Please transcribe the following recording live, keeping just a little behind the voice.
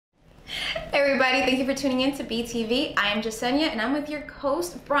Hey everybody, thank you for tuning in to BTV. I am Jessenia and I'm with your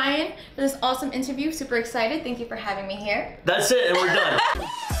host, Brian, for this awesome interview. Super excited. Thank you for having me here. That's it, and we're done.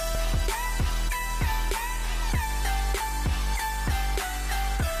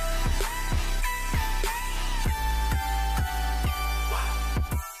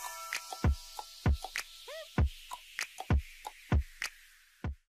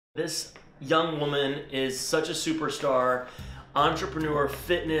 This young woman is such a superstar, entrepreneur,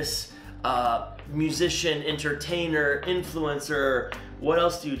 fitness, musician, entertainer, influencer. What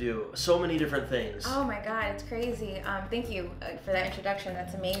else do you do? So many different things. Oh my God, it's crazy. Thank you for that introduction.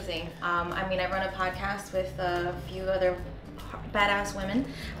 That's amazing. I mean, I run a podcast with a few other badass women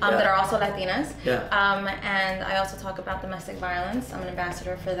that are also Latinas. And I also talk about domestic violence. I'm an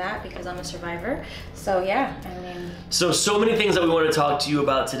ambassador for that because I'm a survivor. So yeah, I mean. So many things that we want to talk to you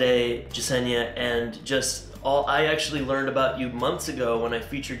about today, Jessenia, and just I actually learned about you months ago when I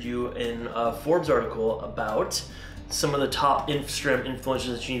featured you in a Forbes article about some of the top Instagram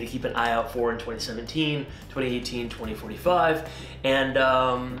influencers that you need to keep an eye out for in 2017, 2018, 2045.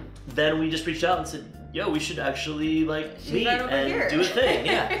 And then we just reached out and said, yo, we should actually meet and do a thing.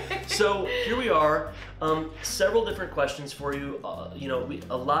 Yeah. So here we are. Several different questions for you.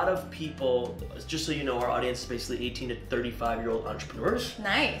 A lot of people, just so you know, our audience is basically 18 to 35-year-old entrepreneurs.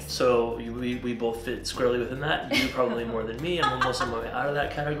 Nice. So we both fit squarely within that. You probably more than me. I'm almost on my way out of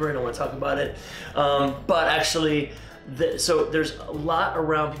that category. I don't want to talk about it. But actually, so there's a lot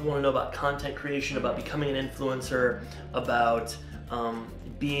around. People want to know about content creation, about becoming an influencer, about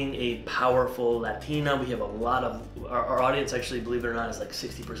being a powerful Latina. We have a lot of, our audience actually, believe it or not, is like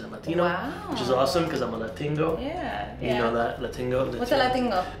 60% Latino, which is awesome because I'm a Latingo. Yeah. You know that, Latingo? What's a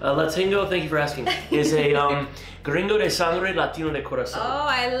Latingo? Latingo, thank you for asking, is a gringo de sangre, Latino de corazón. Oh,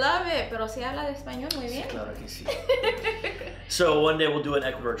 I love it. Pero si habla de español muy bien. Sí, claro que sí. So one day we'll do an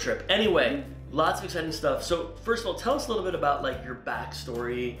Ecuador trip. Anyway, lots of exciting stuff. So first of all, tell us a little bit about your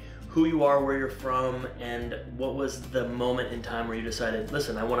backstory, who you are, where you're from, and what was the moment in time where you decided,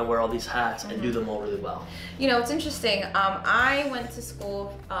 listen, I want to wear all these hats and do them all really well. You know, it's interesting. I went to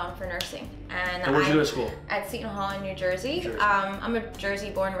school for nursing. And where'd you go to school? At Seton Hall in New Jersey. I'm a Jersey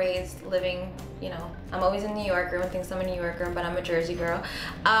born, raised, living, I'm always in New York. Everyone thinks I'm a New Yorker, but I'm a Jersey girl.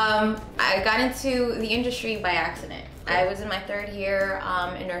 I got into the industry by accident. I was in my third year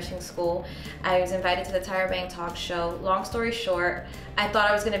in nursing school. I was invited to the Tyra Banks talk show. Long story short, I thought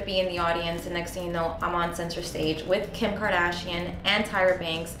I was gonna be in the audience, and next thing you know, I'm on center stage with Kim Kardashian and Tyra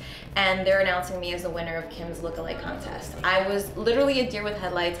Banks, and they're announcing me as the winner of Kim's lookalike contest. I was literally a deer with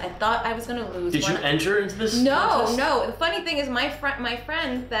headlights. I thought I was gonna lose. Did you enter into this contest? No. The funny thing is my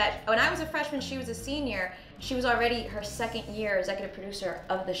friend that, when I was a freshman, she was a senior, she was already her second year executive producer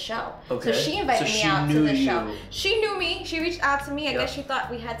of the show. Okay. So she invited me out to the show. She knew me, she reached out to me. I guess she thought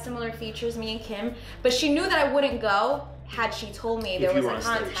we had similar features, me and Kim, but she knew that I wouldn't go had she told me there was a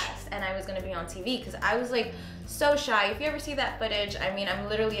contest and I was gonna be on TV, because I was so shy. If you ever see that footage, I mean, I'm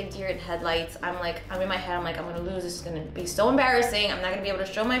literally a deer in headlights. I'm in my head, I'm gonna lose. This is gonna be so embarrassing. I'm not gonna be able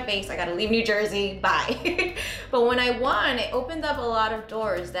to show my face. I gotta leave New Jersey, bye. But when I won, it opened up a lot of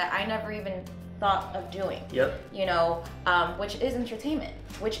doors that I never even thought of doing. Which is entertainment,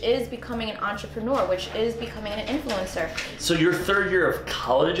 which is becoming an entrepreneur, which is becoming an influencer. So your third year of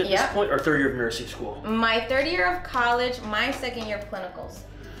college at this point, or third year of nursing school? My third year of college, my second year of clinicals.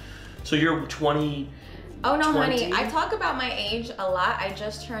 So you're 20? Oh no, 20? Honey, I talk about my age a lot. I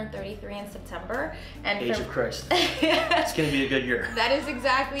just turned 33 in September. And age of Christ. It's gonna be a good year. That is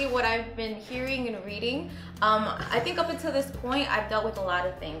exactly what I've been hearing and reading. I think up until this point, I've dealt with a lot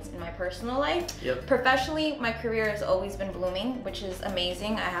of things in my personal life. Professionally, my career has always been blooming, which is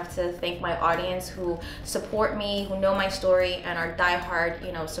amazing. I have to thank my audience who support me, who know my story, and are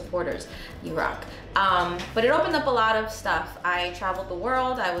diehard, supporters. You rock. But it opened up a lot of stuff. I traveled the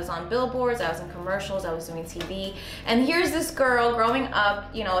world. I was on billboards. I was in commercials. I was doing TV. And here's this girl growing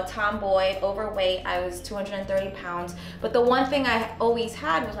up, a tomboy, overweight. I was 230 pounds. But the one thing I always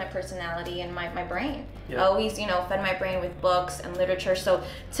had was my personality and my brain. I always, fed my brain with books and literature. So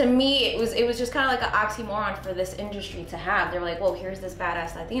to me, it was just kind of like an oxymoron for this industry to have. They're like, well, here's this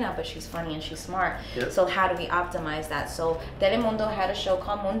badass Latina, but she's funny and she's smart. So how do we optimize that? So Telemundo had a show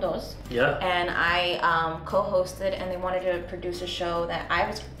called Mundos. And I co-hosted, and they wanted to produce a show that I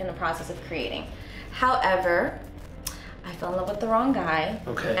was in the process of creating. However, I fell in love with the wrong guy.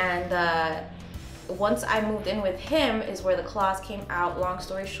 And once I moved in with him is where the clause came out. Long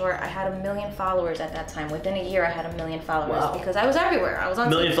story short, I had 1 million followers at that time. Within a year, I had 1 million followers because I was everywhere. I was on 1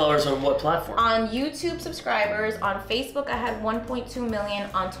 million followers on what platform? On YouTube subscribers. On Facebook, I had 1.2 million.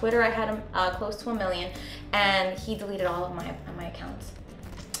 On Twitter, I had close to 1 million. And he deleted all of my accounts.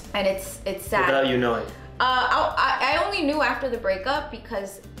 And it's sad. Without you knowing? I only knew after the breakup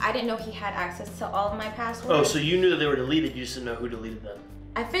because I didn't know he had access to all of my passwords. Oh, so you knew that they were deleted, you just didn't know who deleted them.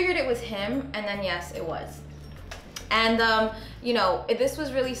 I figured it was him, and then yes, it was. And you know, this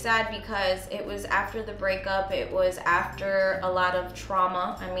was really sad because it was after the breakup, it was after a lot of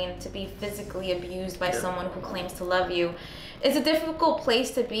trauma. I mean, to be physically abused by someone who claims to love you is a difficult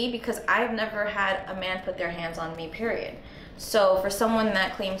place to be because I've never had a man put their hands on me, period. So for someone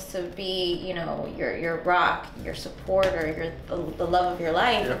that claims to be, you know, your rock, your supporter, the love of your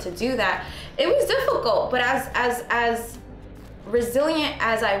life, to do that, it was difficult. But as resilient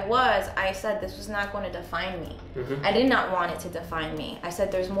as I was, I said this was not going to define me. I did not want it to define me. I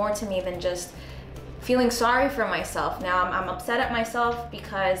said there's more to me than just feeling sorry for myself. Now I'm upset at myself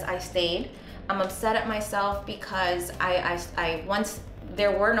because I stayed. I'm upset at myself because I once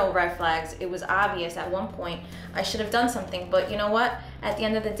there were no red flags. It was obvious at one point I should have done something, but you know what? At the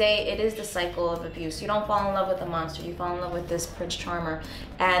end of the day, it is the cycle of abuse. You don't fall in love with a monster, you fall in love with this Prince Charmer.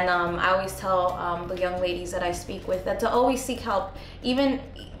 And I always tell the young ladies that I speak with that to always seek help, even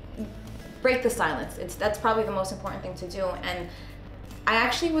break the silence. That's probably the most important thing to do. And I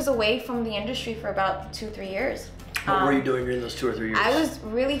actually was away from the industry for about 2-3 years. What were you doing during those 2 or 3 years? I was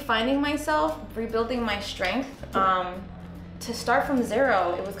really finding myself, rebuilding my strength. To start from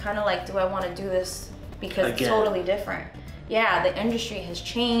zero, it was kind of like, do I want to do this? Because it's totally different. Yeah, the industry has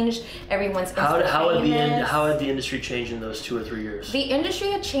changed. Everyone's how had the industry changed in those 2 or 3 years? The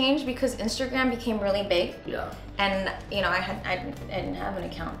industry had changed because Instagram became really big. Yeah. And you know, I didn't have an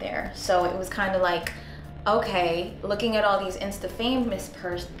account there, so it was kind of like, okay, looking at all these Insta famous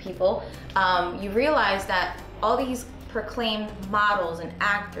people, you realize that all these proclaimed models and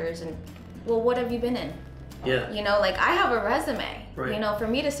actors and, well, what have you been in? Yeah. You know, like I have a resume. Right. You know, for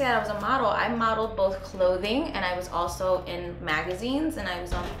me to say that I was a model, I modeled both clothing and I was also in magazines and I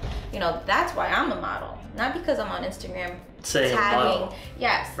was on, you know, that's why I'm a model. Not because I'm on Instagram saying tagging.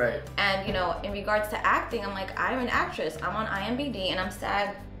 Yes. Right. And you know, in regards to acting, I'm like, I'm an actress. I'm on IMDb and I'm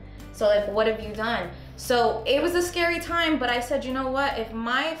SAG. So like, what have you done? So it was a scary time, but I said, you know what? If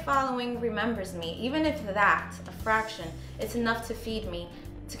my following remembers me, even if that's a fraction, it's enough to feed me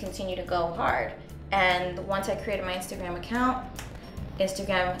to continue to go hard. And once I created my Instagram account,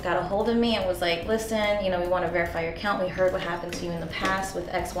 Instagram got a hold of me and was like, listen, you know, we want to verify your account. We heard what happened to you in the past with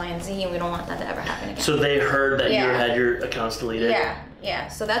X, Y, and Z, and we don't want that to ever happen again. So they heard that you had your accounts deleted? Yeah.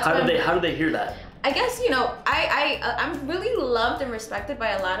 So that's how did they hear that? I guess, you know, I'm really loved and respected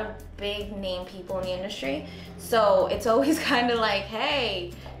by a lot of big name people in the industry. So it's always kind of like,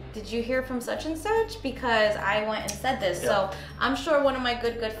 hey, did you hear from such and such? Because I went and said this. So I'm sure one of my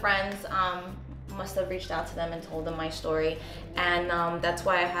good friends must have reached out to them and told them my story. And that's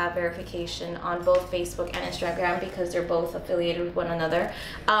why I have verification on both Facebook and Instagram, because they're both affiliated with one another.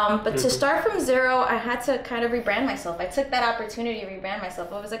 But to start from zero, I had to kind of rebrand myself. I took that opportunity to rebrand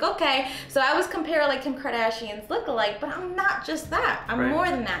myself. I was like, okay, so I was compared like Kim Kardashian's lookalike, but I'm not just that. I'm more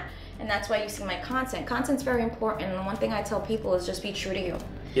than that. And that's why you see my content. Content's very important. And one thing I tell people is just be true to you.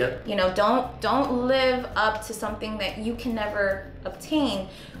 Yep. You know, don't live up to something that you can never obtain.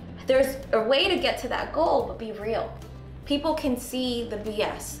 There's a way to get to that goal, but be real. People can see the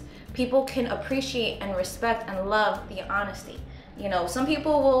BS. People can appreciate and respect and love the honesty. You know, some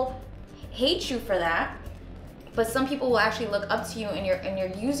people will hate you for that, but some people will actually look up to you and you're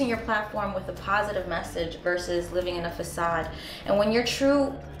using your platform with a positive message versus living in a facade. And when you're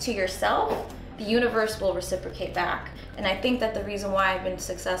true to yourself, the universe will reciprocate back. And I think that the reason why I've been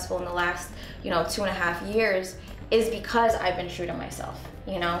successful in the last, 2.5 years is because I've been true to myself,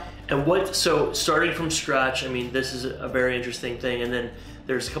 you know? And so starting from scratch, I mean, this is a very interesting thing. And then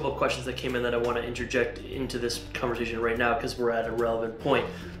there's a couple of questions that came in that I want to interject into this conversation right now because we're at a relevant point.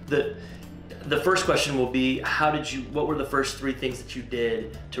 The first question will be, what were the first 3 things that you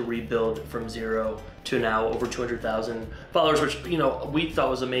did to rebuild from zero to now over 200,000 followers, which, we thought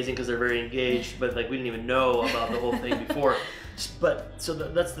was amazing because they're very engaged, but like we didn't even know about the whole thing before. But so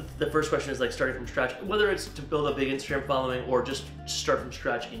that's the first question is like starting from scratch, whether it's to build a big Instagram following or just start from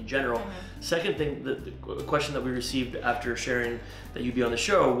scratch in general. Mm-hmm. Second thing, the question that we received after sharing that you'd be on the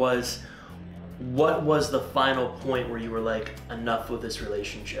show was, what was the final point where you were like, enough with this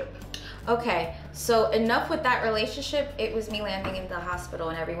relationship? Okay, so enough with that relationship, it was me landing in the hospital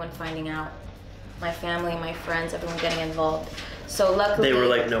and everyone finding out. My family, my friends, everyone getting involved. So luckily... They were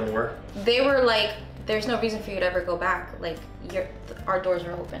like, no more? They were like, there's no reason for you to ever go back. Like, our doors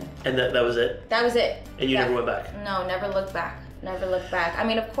are open. And that was it? That was it. And you never went back? No, never looked back. Never looked back. I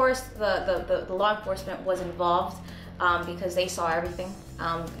mean, of course, the law enforcement was involved because they saw everything.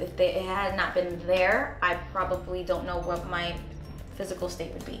 If it had not been there, I probably don't know what my physical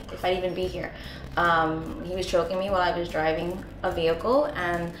state would be, if I'd even be here. He was choking me while I was driving a vehicle,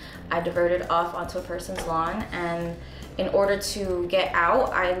 and I diverted off onto a person's lawn, and in order to get out,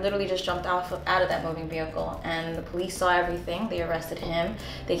 I literally just jumped out of that moving vehicle, and the police saw everything. They arrested him.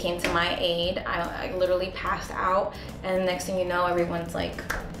 They came to my aid. I literally passed out, and next thing you know, everyone's like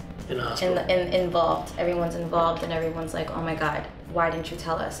involved. Everyone's involved, and everyone's like, oh my God, why didn't you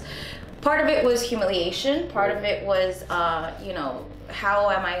tell us? Part of it was humiliation. Part of it was, you know, how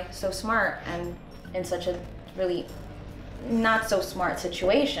am I so smart and in such a really not so smart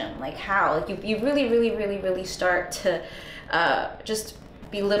situation? Like how? Like you really start to just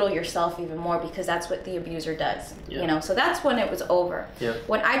belittle yourself even more, because that's what the abuser does. You know, so that's when it was over.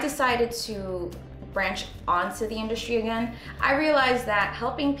 When I decided to branch onto the industry again, I realized that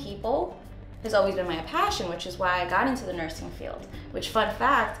helping people has always been my passion, which is why I got into the nursing field, which, fun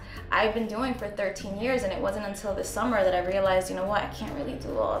fact, I've been doing for 13 years, and it wasn't until this summer that I realized, you know what, I can't really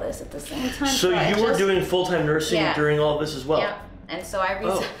do all this at the same time. So you were doing full-time nursing during all this as well? Yeah. And so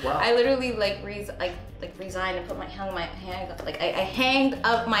I literally resigned and put my hand like I hanged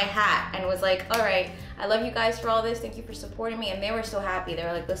up my hat and was like, all right, I love you guys for all this. Thank you for supporting me. And they were so happy. They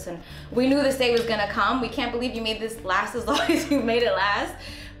were like, listen, we knew this day was gonna come. We can't believe you made this last as long as you made it last.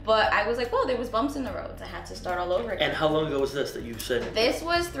 But I was like, well, there was bumps in the roads. I had to start all over again. And how long ago was this that you said? This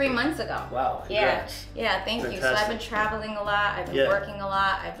was 3 months ago. Wow, congrats. Yeah, thank you. So I've been traveling a lot. I've been working a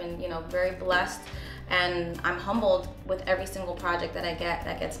lot. I've been, you know, very blessed. And I'm humbled with every single project that I get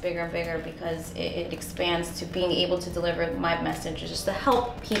that gets bigger and bigger, because it expands to being able to deliver my message, just to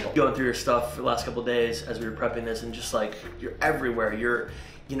help people. Going through your stuff for the last couple of days as we were prepping this, and just like, you're everywhere.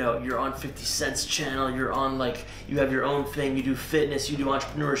 You know, you're on 50 Cent's channel, you're on, like, you have your own thing, you do fitness, you do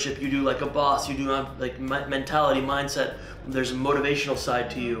entrepreneurship, you do like a boss, you do like mentality, mindset, there's a motivational side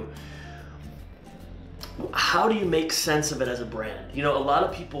to you. How do you make sense of it as a brand? You know, a lot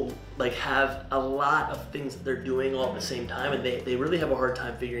of people like have a lot of things that they're doing all at the same time, and they really have a hard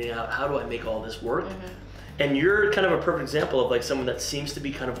time figuring out, how do I make all this work? And you're kind of a perfect example of like someone that seems to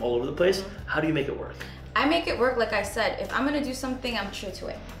be kind of all over the place. How do you make it work? I make it work, like I said. If I'm gonna do something, I'm true to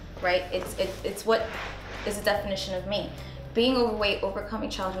it, right? It's what is the definition of me. Being overweight, overcoming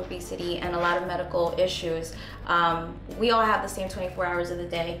childhood obesity, and a lot of medical issues, we all have the same 24 hours of the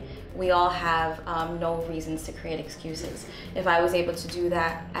day. We all have no reasons to create excuses. If I was able to do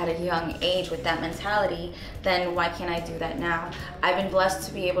that at a young age with that mentality, then why can't I do that now? I've been blessed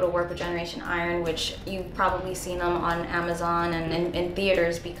to be able to work with Generation Iron, which you've probably seen them on Amazon and in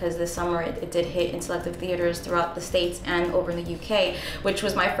theaters, because this summer it did hit in selective theaters throughout the States and over in the UK, which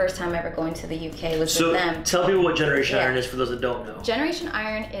was my first time ever going to the UK was with them. So tell people what Generation Iron is for those that don't know. Generation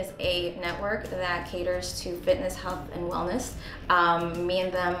Iron is a network that caters to fitness, health, and wellness. Me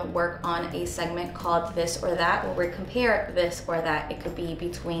and them work on a segment called This or That, where we compare this or that. It could be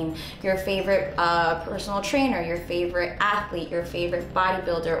between your favorite personal trainer, your favorite athlete, your favorite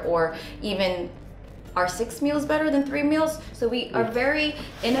bodybuilder, or even are 6 meals better than 3 meals? So we are very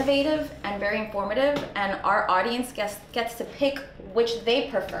innovative and very informative, and our audience gets to pick which they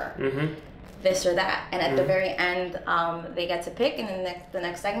prefer. This or that, and at the very end, they get to pick, and in the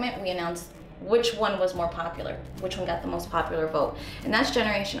next segment, we announce which one was more popular, which one got the most popular vote, and that's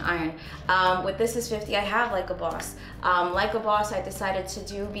Generation Iron. With This Is 50, I have Like a Boss. Like a Boss, I decided to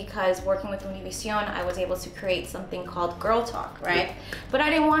do because working with Univision, I was able to create something called Girl Talk, right? But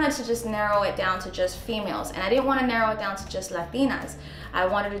I didn't want it to just narrow it down to just females, and I didn't want to narrow it down to just Latinas. I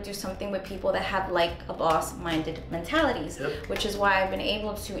wanted to do something with people that have like a boss-minded mentalities, which is why I've been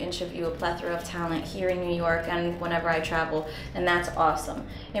able to interview a plethora of talent here in New York and whenever I travel, and that's awesome.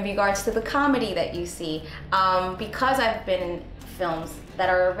 In regards to the comedy that you see, because I've been in films that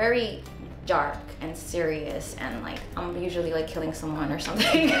are very dark and serious, and like I'm usually like killing someone or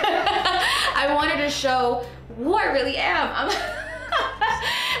something, I wanted to show who I really am.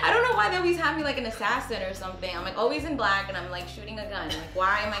 I don't know why they always have me like an assassin or something. I'm like always in black and I'm like shooting a gun. Like,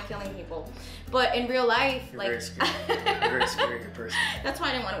 why am I killing people? But in real life, you're like very scary. You're a very scary person. That's why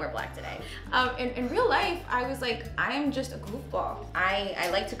I didn't want to wear black today. In real life, I was like, I am just a goofball. I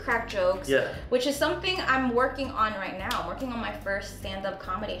like to crack jokes, which is something I'm working on right now. I'm working on my first stand-up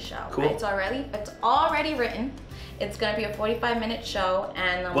comedy show. Cool. It's already written. It's gonna be a 45-minute show,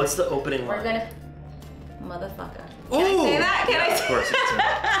 and what's the opening line? We're gonna motherfucker. Can I say that? Can I say of course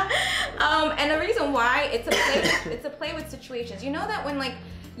that? And the reason why, it's a play with situations. You know that when like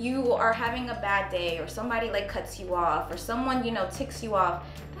you are having a bad day, or somebody like cuts you off, or someone, you know, ticks you off,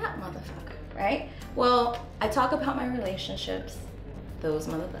 that motherfucker, right? Well, I talk about my relationships, those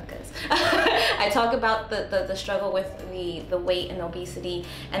motherfuckers. I talk about the struggle with the weight and obesity,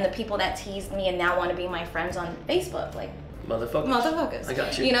 and the people that teased me and now want to be my friends on Facebook. Like, Motherfuckers. I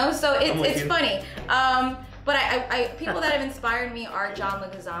got you. You know, so it's funny. But I people that have inspired me are John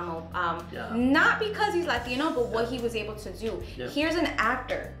Leguizamo. Not because he's Latino, but what he was able to do. Here's an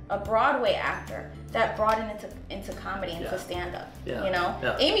actor, a Broadway actor, that brought it into comedy, into stand-up. You know,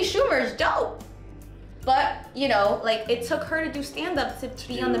 Amy Schumer is dope. But, you know, like, it took her to do stand-up to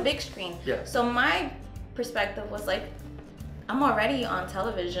be on the big screen. So my perspective was like, I'm already on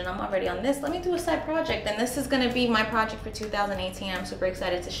television, I'm already on this, let me do a side project. And this is gonna be my project for 2018. I'm super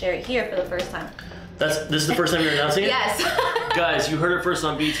excited to share it here for the first time. This is the first time you're announcing it? Yes. Guys, you heard it first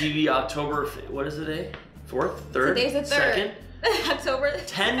on BTV, October, what is the day? 4th? 3rd? Today's the 3rd. 2nd? October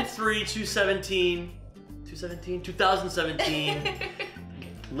 10/3/2017. 2017.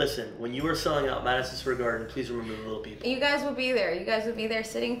 Listen, when you are selling out Madison Square Garden, please remember the little people. You guys will be there. You guys will be there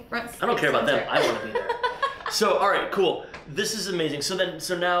sitting front. I don't care about them. I want to be there. So, all right, cool. This is amazing. So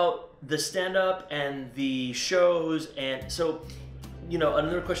now the stand-up and the shows, and so, you know,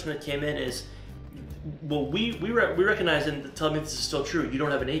 another question that came in is, well, we recognize, and tell me if this is still true, you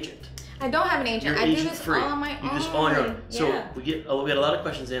don't have an agent. I don't have an agent. I do this all on my own. You just on your own. So we get a lot of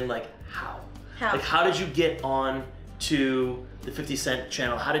questions in, like, how? Like, how did you get on to the 50 Cent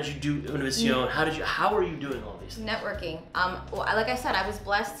channel? How did you do Univision? How are you doing all these things? Networking. Well, like I said, I was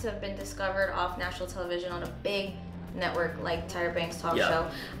blessed to have been discovered off national television on a big network like Tyra Banks' talk show.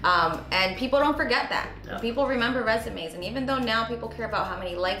 And people don't forget that. People remember resumes. And even though now people care about how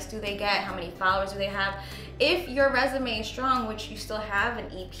many likes do they get, how many followers do they have, if your resume is strong, which you still have, an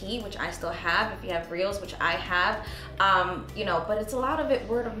EP, which I still have, if you have reels, which I have, you know, but it's a lot of it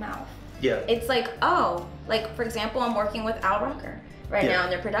word of mouth. It's like, oh, like, for example, I'm working with Al Rocker right now in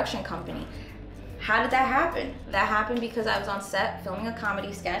their production company. How did that happen? That happened because I was on set filming a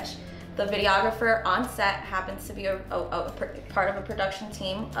comedy sketch. The videographer on set happens to be a part of a production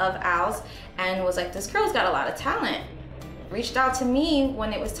team of Al's, and was like, this girl's got a lot of talent. Reached out to me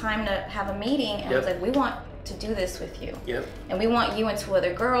when it was time to have a meeting, and was like, we want to do this with you. And we want you and 2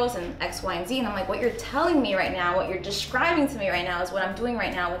 other girls and X, Y, and Z. And I'm like, what you're telling me right now, what you're describing to me right now is what I'm doing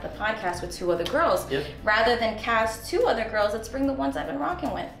right now with the podcast with 2 other girls. Rather than cast 2 other girls, let's bring the ones I've been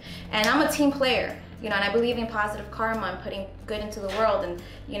rocking with. And I'm a team player, you know, and I believe in positive karma and putting good into the world. And,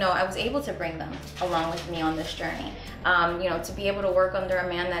 you know, I was able to bring them along with me on this journey. You know, to be able to work under a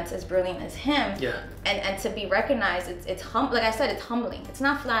man that's as brilliant as him, and to be recognized, it's like I said, it's humbling. It's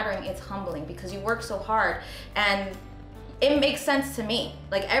not flattering, it's humbling, because you work so hard, and it makes sense to me.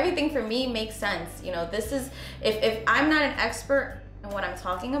 Like, everything for me makes sense. You know, this is, if I'm not an expert in what I'm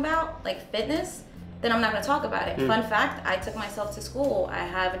talking about, like fitness, then I'm not gonna talk about it. Fun fact, I took myself to school. I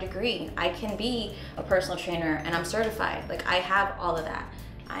have a degree. I can be a personal trainer, and I'm certified. Like, I have all of that.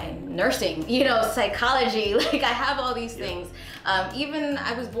 I'm nursing, you know, psychology, like, I have all these things. Even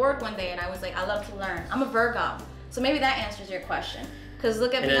I was bored one day and I was like, I love to learn. I'm a Virgo. So maybe that answers your question. Because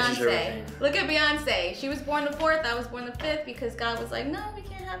look at Beyonce. Look at Beyonce. She was born the 4th, I was born the 5th, because God was like, no, we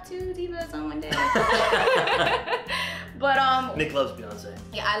can't have 2 divas on one day. But Nick loves Beyonce.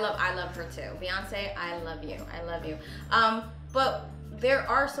 Yeah, I love her too. Beyonce, I love you. I love you. But there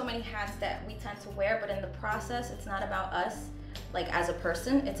are so many hats that we tend to wear, but in the process, it's not about us. Like, as a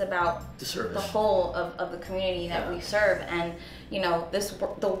person, it's about the whole of the community that we serve. And, you know,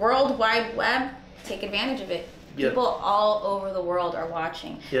 the World Wide Web, take advantage of it. People all over the world are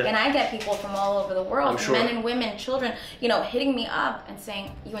watching. And I get people from all over the world, men and women, children, you know, hitting me up and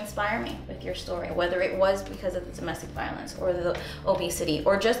saying, you inspire me with your story, whether it was because of the domestic violence or the obesity,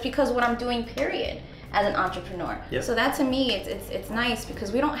 or just because what I'm doing, period, as an entrepreneur. So that, to me, it's nice,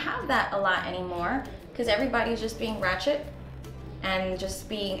 because we don't have that a lot anymore, because everybody's just being ratchet and just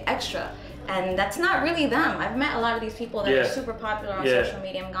being extra, and that's not really them. I've met a lot of these people that are super popular on social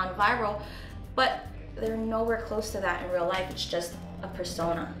media and gone viral, but they're nowhere close to that in real life. It's just a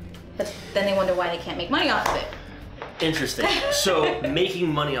persona, but then they wonder why they can't make money off of it. Interesting. So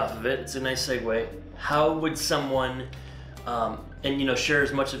making money off of it, it's a nice segue. How would someone, and you know, share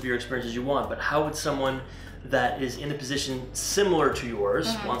as much of your experience as you want, but how would someone that is in a position similar to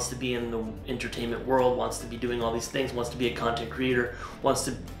yours, wants to be in the entertainment world, wants to be doing all these things, wants to be a content creator, wants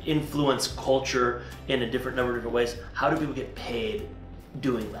to influence culture in a different number of different ways, how do people get paid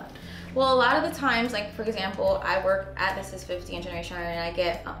doing that? Well, a lot of the times, like, for example, I work at This Is 50 and Generation R, and I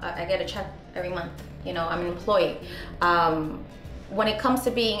get a check every month. You know, I'm an employee. When it comes to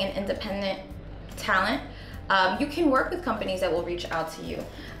being an independent talent, you can work with companies that will reach out to you.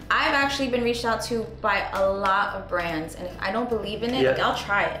 I've actually been reached out to by a lot of brands, and if I don't believe in it, like, I'll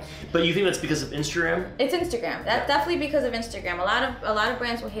try it. But you think that's because of Instagram? It's Instagram. That's definitely because of Instagram. A lot of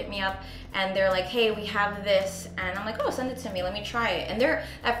brands will hit me up and they're like, hey, we have this, and I'm like, oh, send it to me, let me try it. And they're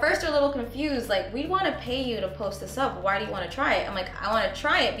at first they're a little confused, like, we want to pay you to post this up, why do you want to try it? I'm like, I want to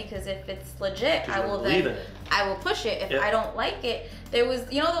try it because if it's legit, I will push it. If I don't like it, there was,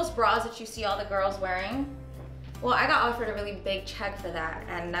 you know those bras that you see all the girls wearing? Well, I got offered a really big check for that,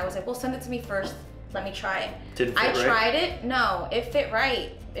 and I was like, well, send it to me first, let me try it. Didn't fit I right? tried it, no, it fit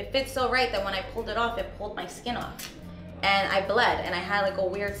right. It fit so right that when I pulled it off, it pulled my skin off. And I bled, and I had like a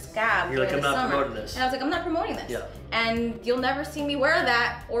weird scab. You're like, I'm not summer. promoting this. And I was like, I'm not promoting this. Yeah. And you'll never see me wear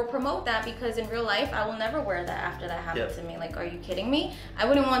that or promote that, because in real life, I will never wear that after that happened to me. Like, are you kidding me? I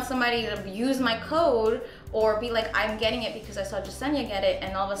wouldn't want somebody to use my code or be like, I'm getting it because I saw Jessenia get it,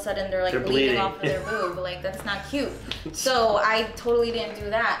 and all of a sudden they're like bleeding off of their boob. Like, that's not cute. So I totally didn't do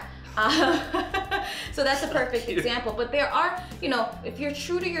that. So that's a perfect example. But there are, you know, if you're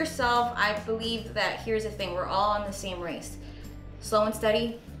true to yourself, I believe that here's the thing, we're all in the same race. Slow and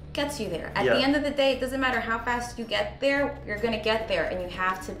steady gets you there. At the end of the day, it doesn't matter how fast you get there, you're gonna get there. And you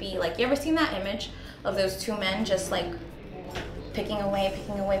have to be like, you ever seen that image of those two men just like picking away,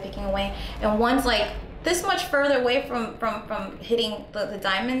 and one's like this much further away from hitting the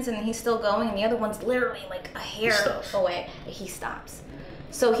diamonds, and he's still going, and the other one's literally like a hair away. He stops.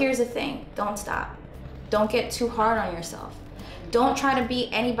 So here's the thing, don't stop. Don't get too hard on yourself. Don't try to be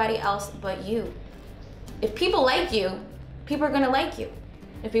anybody else but you. If people like you, people are gonna like you.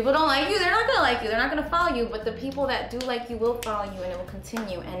 If people don't like you, they're not gonna like you. They're not gonna follow you, but the people that do like you will follow you, and it will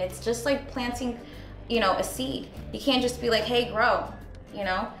continue. And it's just like planting, you know, a seed. You can't just be like, hey, grow, you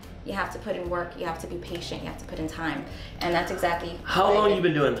know? You have to put in work, you have to be patient, you have to put in time. And that's exactly how long have you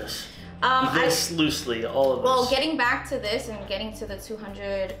been doing this? Loosely, all of this. Well, getting back to this and getting to the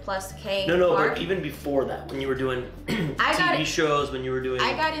 200+K No, mark, but even before that, when you were doing TV shows, when you were doing...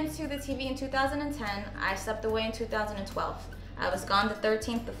 I got into the TV in 2010. I stepped away in 2012. I was gone the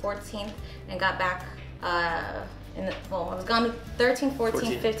 13th, the 14th, and got back I was gone the 13th,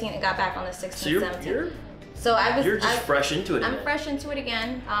 14th, 15th, and got back on the 16th, 17th. So you're just fresh into it. I'm fresh into it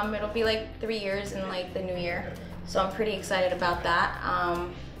again. It'll be like 3 years in like the new year. So I'm pretty excited about that.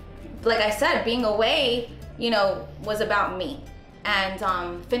 Like I said, being away, you know, was about me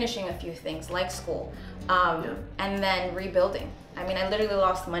and finishing a few things like school, and then rebuilding. I mean, I literally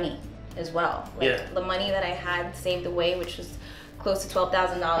lost money as well. Like the money that I had saved away, which was close to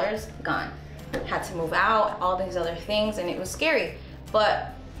 $12,000, gone. Had to move out, all these other things, and it was scary.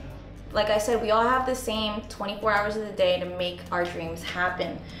 But like I said, we all have the same 24 hours of the day to make our dreams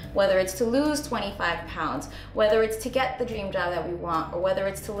happen. Whether it's to lose 25 pounds, whether it's to get the dream job that we want, or whether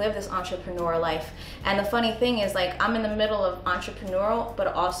it's to live this entrepreneur life. And the funny thing is, like, I'm in the middle of entrepreneurial, but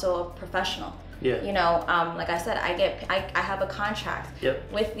also a professional. Yeah. You know, like I said, I have a contract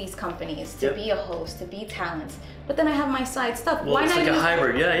with these companies to be a host, to be talent, but then I have my side stuff. Well, it's like a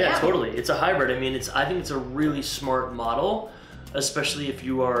hybrid. Yeah, totally. It's a hybrid. I mean, I think it's a really smart model, especially if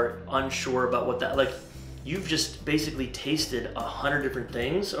you are unsure about what that, like, you've just basically tasted 100 different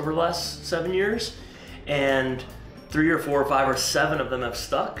things over the last 7 years, and 3 or 4 or 5 or 7 of them have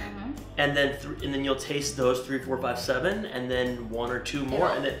stuck. And then you'll taste those 3, 4, 5, 7, and then 1 or 2 more,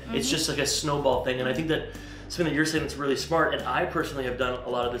 and then it's just like a snowball thing. And I think that something that you're saying that's really smart, and I personally have done a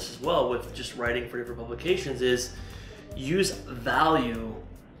lot of this as well with just writing for different publications, is use value,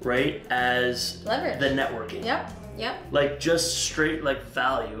 right, as leverage. The networking. Yep. Like, just straight, like,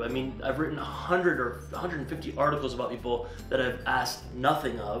 value. I mean, I've written 100 or 150 articles about people that I've asked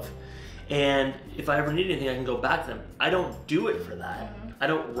nothing of, and if I ever need anything, I can go back to them. I don't do it for that. I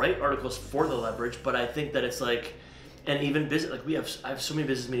don't write articles for the leverage, but I think that it's like, and even business, like I have so many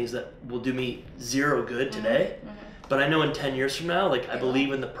business meetings that will do me zero good today, but I know in 10 years from now, like, I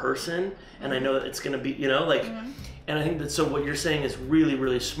believe in the person, and I know that it's gonna be, you know, like, and I think that, so what you're saying is really,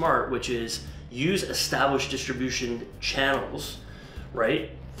 really smart, which is use established distribution channels, right?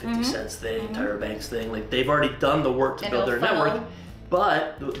 50 Cent's thing, Tyra Banks thing, like, they've already done the work to build their network.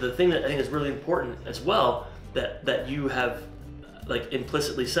 But the thing that I think is really important as well, that you have, like,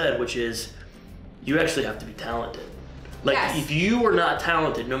 implicitly said, which is you actually have to be talented. Like, if you were not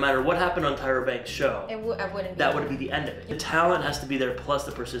talented, no matter what happened on Tyra Banks' show, that would be the end of it. The talent has to be there, plus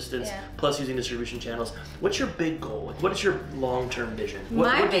the persistence, plus using distribution channels. What's your big goal? Like, what is your long-term vision?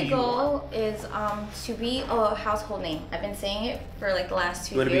 My big goal is to be a household name. I've been saying it for like the last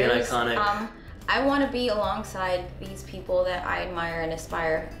 2 years. You want to be an iconic... I want to be alongside these people that I admire and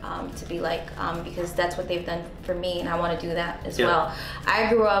aspire to be like, because that's what they've done for me, and I want to do that as well. I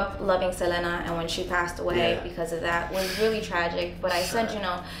grew up loving Selena, and when she passed away because of that, was really tragic. But I said, you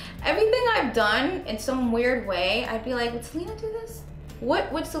know, everything I've done in some weird way, I'd be like, would Selena do this?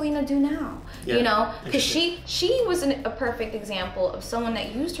 What would Selena do now? You know, because she was a perfect example of someone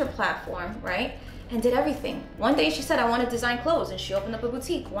that used her platform, right? And did everything. One day she said, I want to design clothes, and she opened up a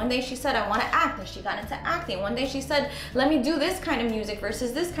boutique. One day she said, I want to act, and she got into acting. One day she said, let me do this kind of music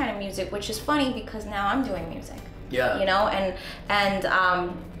versus this kind of music, which is funny because now I'm doing music. Yeah. You know, and you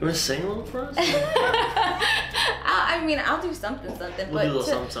want to sing a little for us? I mean, I'll do something. We'll but do a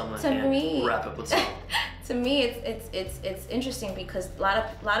little something. To me, we'll wrap up with something. To me, it's interesting because a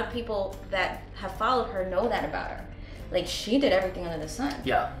lot of people that have followed her know that about her. Like, she did everything under the sun.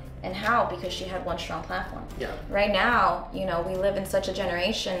 Yeah. And how? Because she had one strong platform. Yeah. Right now, you know, we live in such a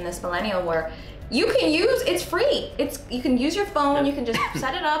generation, this millennial, where you can use, it's free. You can use your phone, you can just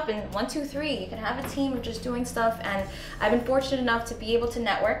set it up, and 1, 2, 3, you can have a team of just doing stuff. And I've been fortunate enough to be able to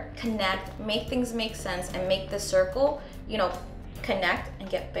network, connect, make things make sense, and make this circle, you know, connect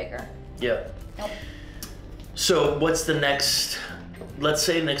and get bigger. Yeah. Yep. So what's the next, let's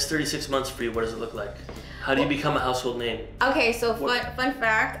say next 36 months for you, what does it look like? How do you become a household name? Okay, so fun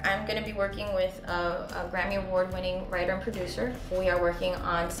fact, I'm going to be working with a Grammy Award-winning writer and producer. We are working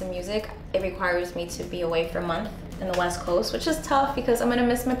on some music. It requires me to be away for a month in the West Coast, which is tough because I'm going to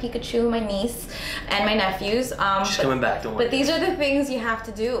miss my Pikachu, my niece, and my nephews. She's coming back, don't worry. But these are the things you have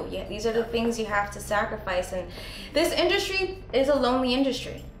to do. Yeah, these are the things you have to sacrifice. And this industry is a lonely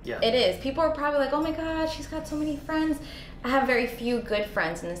industry. Yeah. It is. People are probably like, oh my God, she's got so many friends. I have very few good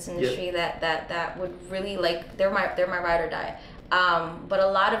friends in this industry that would really, like, they're my ride or die. But a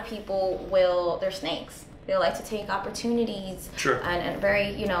lot of people they're snakes. They like to take opportunities and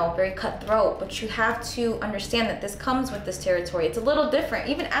very, you know, very cutthroat. But you have to understand that this comes with this territory. It's a little different.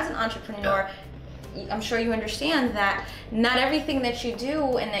 Even as an entrepreneur, I'm sure you understand that not everything that you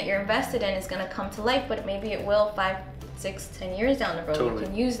do and that you're invested in is going to come to life, but maybe it will 5, 6, 10 years down the road. Totally. You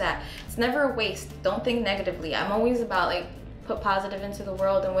can use that. It's never a waste. Don't think negatively. I'm always about, like, put positive into the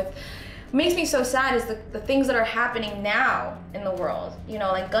world. And what makes me so sad is the things that are happening now in the world, you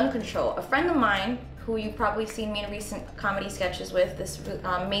know, like gun control. A friend of mine who you've probably seen me in recent comedy sketches with, this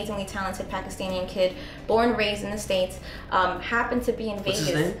amazingly talented Pakistani kid, born and raised in the States, happened to be in Vegas. What's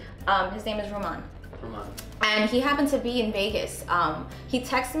his name? His name is Roman. And he happened to be in Vegas. He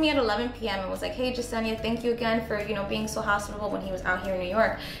texted me at 11 p.m. and was like, hey, Jessenia, thank you again for, you know, being so hospitable when he was out here in New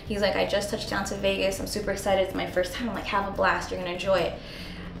York. He's like, I just touched down to Vegas. I'm super excited. It's my first time. I'm like, have a blast. You're going to enjoy it.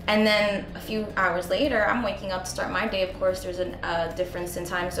 And then a few hours later, I'm waking up to start my day. Of course, there's a difference in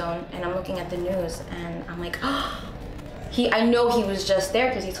time zone. And I'm looking at the news and I'm like, oh, I know he was just there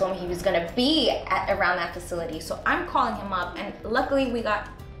because he told me he was going to be around that facility. So I'm calling him up, and luckily we got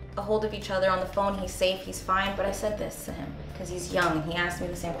a hold of each other on the phone. He's safe, he's fine. But I said this to him because he's young, and he asked me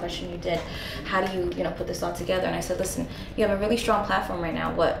the same question you did. How do you know, put this all together? And I said, listen, you have a really strong platform right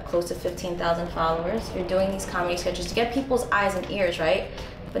now. What, close to 15,000 followers? You're doing these comedy sketches to get people's eyes and ears, right?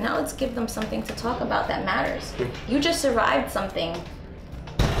 But now let's give them something to talk about that matters. You just survived something.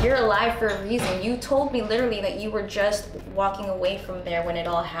 You're alive for a reason. You told me literally that you were just walking away from there when it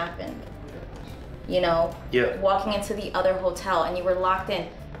all happened. You know, walking into the other hotel and you were locked in.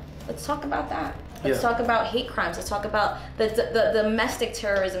 Let's talk about that. Let's talk about hate crimes. Let's talk about the domestic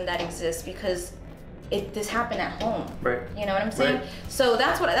terrorism that exists because this happened at home. Right. You know what I'm saying? Right. So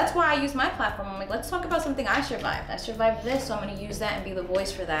that's why I use my platform. I'm like, let's talk about something I survived. I survived this, so I'm going to use that and be the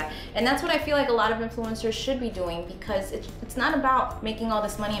voice for that. And that's what I feel like a lot of influencers should be doing, because it's not about making all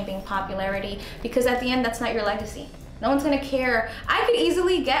this money and being popularity, because at the end, that's not your legacy. No one's going to care. I could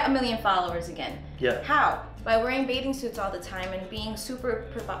easily get 1 million followers again. Yeah. How? By wearing bathing suits all the time and being super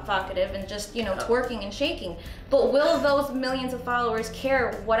provocative and just, you know, twerking and shaking. But will those millions of followers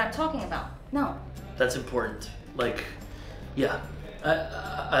care what I'm talking about? No. That's important. Like, yeah,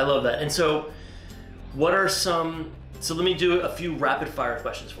 I love that. And so what are so let me do a few rapid fire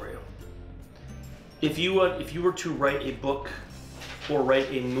questions for you. If you were to write a book or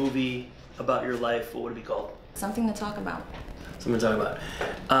write a movie about your life, what would it be called? Something to Talk About. Something to talk about.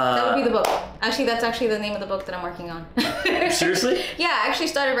 That would be the book. Actually, that's actually the name of the book that I'm working on. Seriously? Yeah, I actually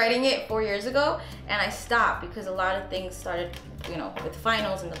started writing it 4 years ago, and I stopped because a lot of things started, you know, with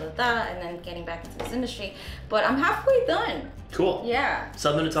finals and and then getting back into this industry. But I'm halfway done. Cool. Yeah.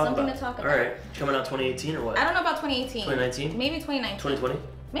 Something to talk about. Something to talk about. All right. Coming out 2018 or what? I don't know about 2018. 2019? Maybe 2019. 2020?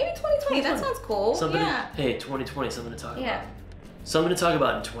 Maybe 2020. That sounds cool. Hey, 2020, something to talk about. Yeah. Something to talk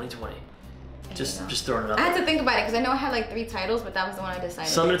about in 2020. Just throwing it out. I had to think about it because I know I had like 3 titles, but that was the one I decided.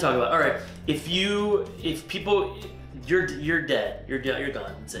 Something to talk about. All right, if people, you're dead. You're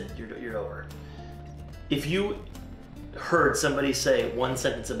gone. That's it. You're over. If you heard somebody say one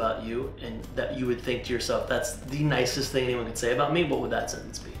sentence about you and that you would think to yourself, that's the nicest thing anyone could say about me, what would that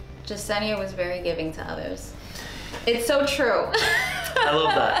sentence be? Jessenia was very giving to others. It's so true. I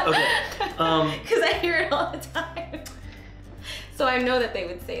love that. Okay. Because I hear it all the time. So I know that they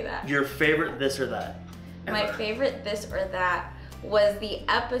would say that. Your favorite this or that? Ever. My favorite this or that was the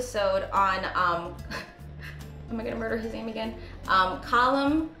episode on, am I gonna murder his name again?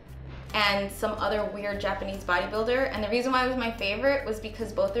 Column and some other weird Japanese bodybuilder. And the reason why it was my favorite was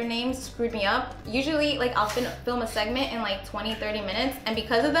because both their names screwed me up. Usually, like, I'll film a segment in like 20, 30 minutes, and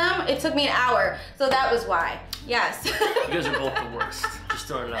because of them, it took me an hour. So that was why. Yes. You guys are both the worst. Just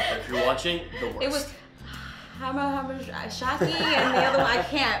throwing it out there. If you're watching, the worst. It was Shaki and the other one, I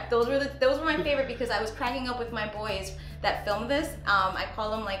can't. Those were my favorite because I was cracking up with my boys that filmed this. I call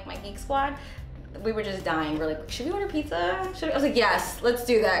them like my geek squad. We were just dying. We're like, should we order pizza? I was like, yes, let's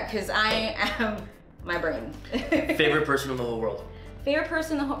do that because I am my brain. Favorite person in the whole world? Favorite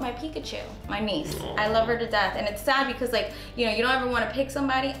person in the whole, my Pikachu, my niece. Aww. I love her to death. And it's sad because, like, you know, you don't ever want to pick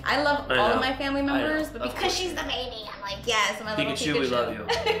somebody. I love all of my family members, but because she's the baby, I'm like, yes, my little Pikachu. We love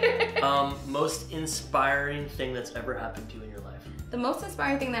you. Most inspiring thing that's ever happened to you in your life? The most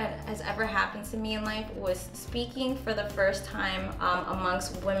inspiring thing that has ever happened to me in life was speaking for the first time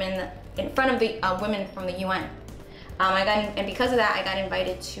amongst women, in front of the women from the UN. And because of that, I got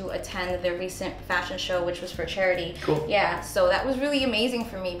invited to attend their recent fashion show, which was for charity. Cool. Yeah, so that was really amazing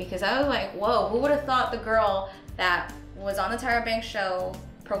for me because I was like, whoa, who would have thought the girl that was on the Tyra Banks show,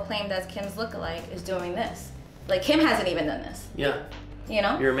 proclaimed as Kim's lookalike, is doing this? Like, Kim hasn't even done this. Yeah. You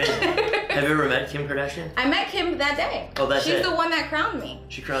know? You're amazing. Have you ever met Kim Kardashian? I met Kim that day. Oh, that day. She's the one that crowned me.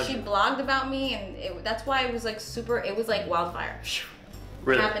 She crowned you. She blogged about me, and that's why it was like it was like wildfire.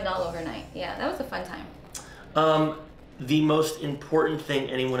 Really? It happened all overnight. Yeah, that was a fun time. The most important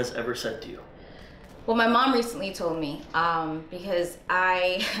thing anyone has ever said to you? Well, my mom recently told me, because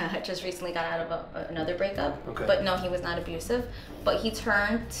I just recently got out of another breakup. Okay. But no, he was not abusive. But he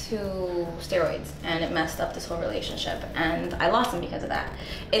turned to steroids, and it messed up this whole relationship. And I lost him because of that.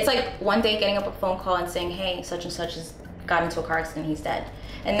 It's like one day getting up a phone call and saying, hey, such and such has got into a car accident, he's dead.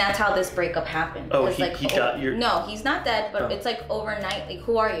 And that's how this breakup happened. Oh, it's he got your... No, he's not dead, but it's like overnight, like,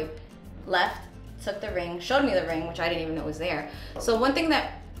 who are you? Left, took the ring, showed me the ring, which I didn't even know was there. So one thing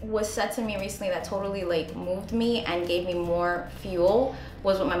that was said to me recently that totally like moved me and gave me more fuel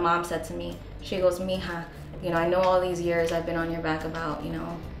was what my mom said to me. She goes, Mija, you know, I know all these years I've been on your back about, you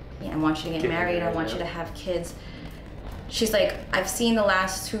know, I want you to get married, I want you to have kids. She's like, I've seen the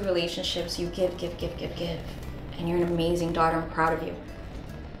last 2 relationships, you give, and you're an amazing daughter, I'm proud of you.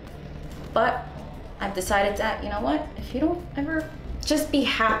 But I've decided that, you know what, if you don't ever, just be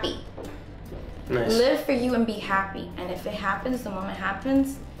happy. Nice. Live for you and be happy. And if it happens, the moment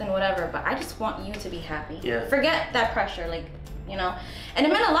happens, then whatever. But I just want you to be happy. Yeah. Forget that pressure, like, you know. And it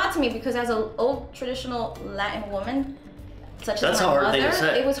meant a lot to me because as an old traditional Latin woman, such as my mother,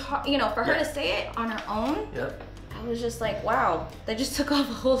 it was hard, you know, for her to say it on her own. Yep. I was just like, wow, that just took off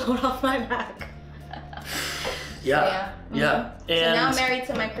a whole load off my back. Yeah. So, yeah. And so now I'm married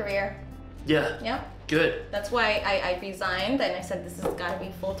to my career. Yeah. Yep. Good. That's why I resigned and I said this has got to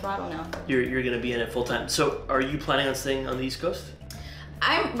be full throttle now. You're going to be in it full time. So are you planning on staying on the East Coast?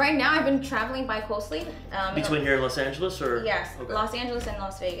 Right now I've been traveling bi-coastally. Between here and Los Angeles, or? Yes, okay. Los Angeles and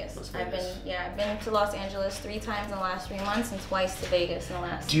Las Vegas. I've been to Los Angeles 3 times in the last 3 months and twice to Vegas in the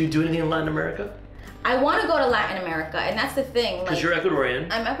last. Do you do anything in Latin America? I want to go to Latin America, and that's the thing. Because you're Ecuadorian.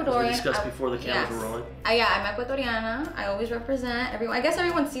 I'm Ecuadorian. As we discussed before the cameras were rolling. Yeah, I'm Ecuadoriana. I always represent everyone. I guess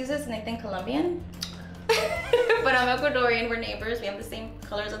everyone sees this and they think Colombian. But I'm Ecuadorian. We're neighbors. We have the same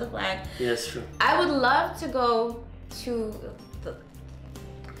colors of the flag. Yeah, that's true. I would love to go to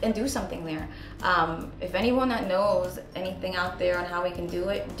and do something there. If anyone that knows anything out there on how we can do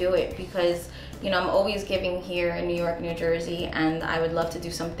it, because you know I'm always giving here in New York, New Jersey, and I would love to do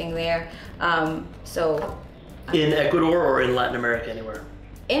something there. In Ecuador or in Latin America, anywhere?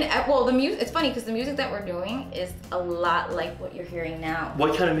 Well, the music. It's funny because the music that we're doing is a lot like what you're hearing now.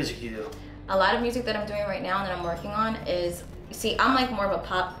 What kind of music do you do? A lot of music that I'm doing right now and that I'm working on is, see, I'm like more of a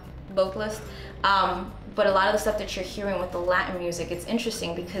pop vocalist. But a lot of the stuff that you're hearing with the Latin music, it's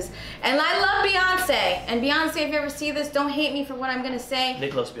interesting because, and I love Beyonce. And Beyonce, if you ever see this, don't hate me for what I'm gonna say.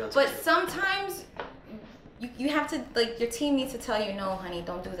 Nick loves Beyonce. But sometimes you have to, like, your team needs to tell you, no, honey,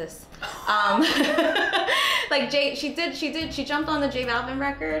 don't do this. Like she jumped on the J Balvin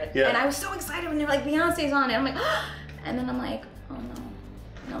record, and I was so excited when they were like, Beyonce's on it. I'm like, and then I'm like, oh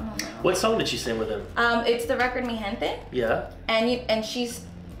no. What song did she sing with him? It's the record Mi Gente. Yeah. And she's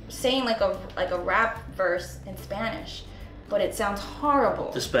saying like a rap verse in Spanish, but it sounds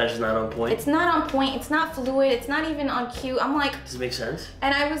horrible. The Spanish is not on point? It's not on point. It's not fluid. It's not even on cue. I'm like... Does it make sense?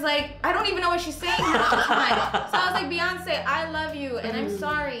 And I was like, I don't even know what she's saying half the time. So I was like, Beyonce, I love you, and I'm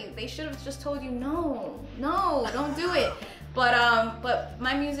sorry. They should have just told you, no, don't do it. But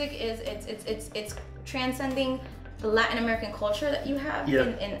my music is, it's transcending the Latin American culture that you have,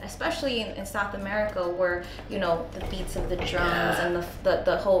 especially in South America, where you know the beats of the drums and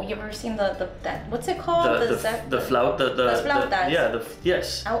the whole. You ever seen that what's it called? The flout, las flautas.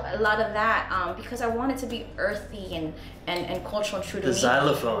 Yes. A lot of that, because I want it to be earthy and cultural and true to me. The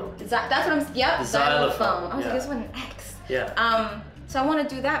xylophone. That's what I'm. Yep. The xylophone. I was like, this one X. Yeah. So I want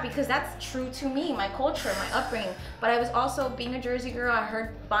to do that because that's true to me, my culture, my upbringing. But I was also, being a Jersey girl, I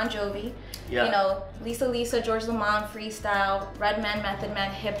heard Bon Jovi, you know, Lisa, George Lamont, freestyle, Redman, Method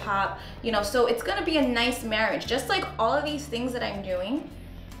Man, hip hop, you know, so it's gonna be a nice marriage. Just like all of these things that I'm doing,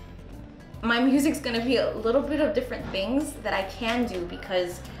 my music's gonna be a little bit of different things that I can do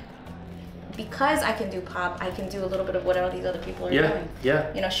because I can do pop, I can do a little bit of what all these other people are doing.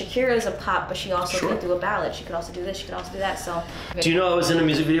 Yeah. You know, Shakira is a pop, but she also can do a ballad. She could also do this, she could also do that, so. Do you know I was in a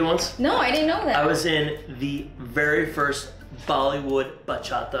music video once? No, I didn't know that. I was in the very first Bollywood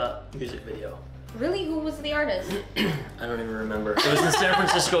bachata music video. Really? Who was the artist? I don't even remember. It was in San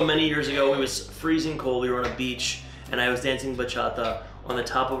Francisco many years ago. It was freezing cold. We were on a beach, and I was dancing bachata on the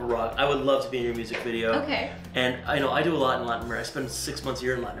top of a rock. I would love to be in your music video. Okay. And I know I do a lot in Latin America. I spend 6 months a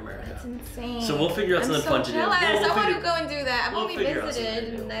year in Latin America. That's insane. So we'll figure out something fun to do. I want to go and do that. I've only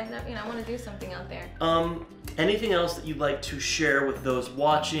visited, and I've never, I want to do something out there. Anything else that you'd like to share with those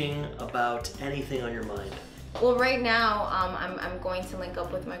watching about anything on your mind? Well, right now, I'm going to link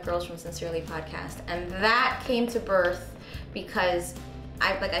up with my Girls from Sincerely podcast, and that came to birth because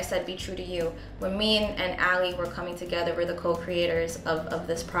like I said, be true to you. When me and Ali were coming together, we're the co-creators of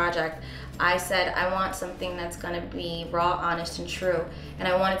this project. I said, I want something that's gonna be raw, honest, and true. And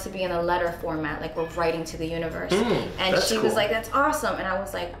I want it to be in a letter format, like we're writing to the universe. And she was like, that's awesome. And I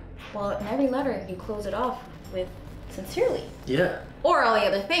was like, well, in every letter, you close it off with sincerely. Yeah. Or all the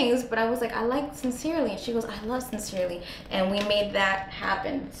other things, but I was like, I like sincerely. And she goes, I love sincerely. And we made that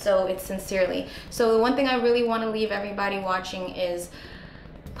happen. So it's sincerely. So the one thing I really want to leave everybody watching is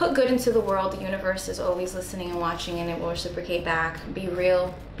put good into the world. The universe is always listening and watching, and it will reciprocate back. Be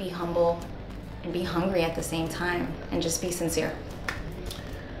real, be humble, and be hungry at the same time. And just be sincere.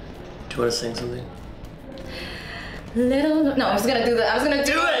 Do you want to sing something? I was gonna do it.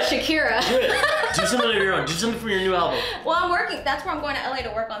 Shakira. Do it. Do something of your own. Do something for your new album. Well, I'm working. That's where I'm going to LA to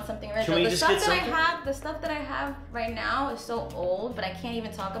work on something original. Can we just get something? The stuff that I have right now is so old, but I can't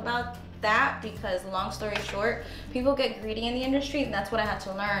even talk about that because, long story short, people get greedy in the industry, and that's what I had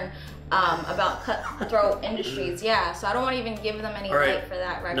to learn about cutthroat industries. Yeah, so I don't want to even give them any light for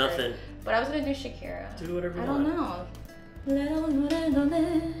that record. Nothing. But I was gonna do Shakira. Do whatever you want. I don't know.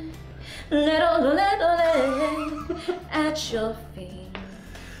 At your feet.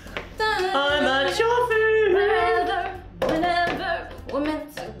 I'm at your feet. Whenever we're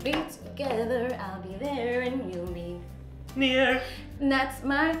meant to be together, I'll be there and you'll be near. And that's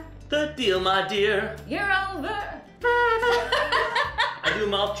the deal, my dear. You're over. I do a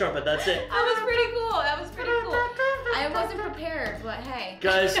mouth trumpet, that's it. That was pretty cool. I wasn't prepared, but hey.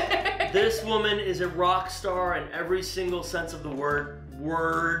 Guys, this woman is a rock star in every single sense of the word.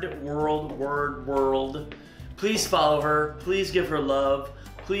 World. Please follow her. Please give her love.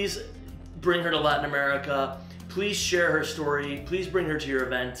 Please bring her to Latin America. Please share her story. Please bring her to your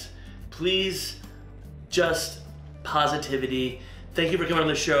event. Please, just positivity. Thank you for coming on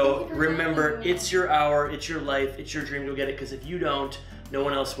the show. Remember, it's your hour, it's your life, it's your dream. Go get it, because if you don't, no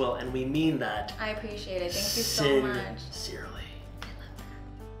one else will, and we mean that. I appreciate it. Thank you so much. Sincerely.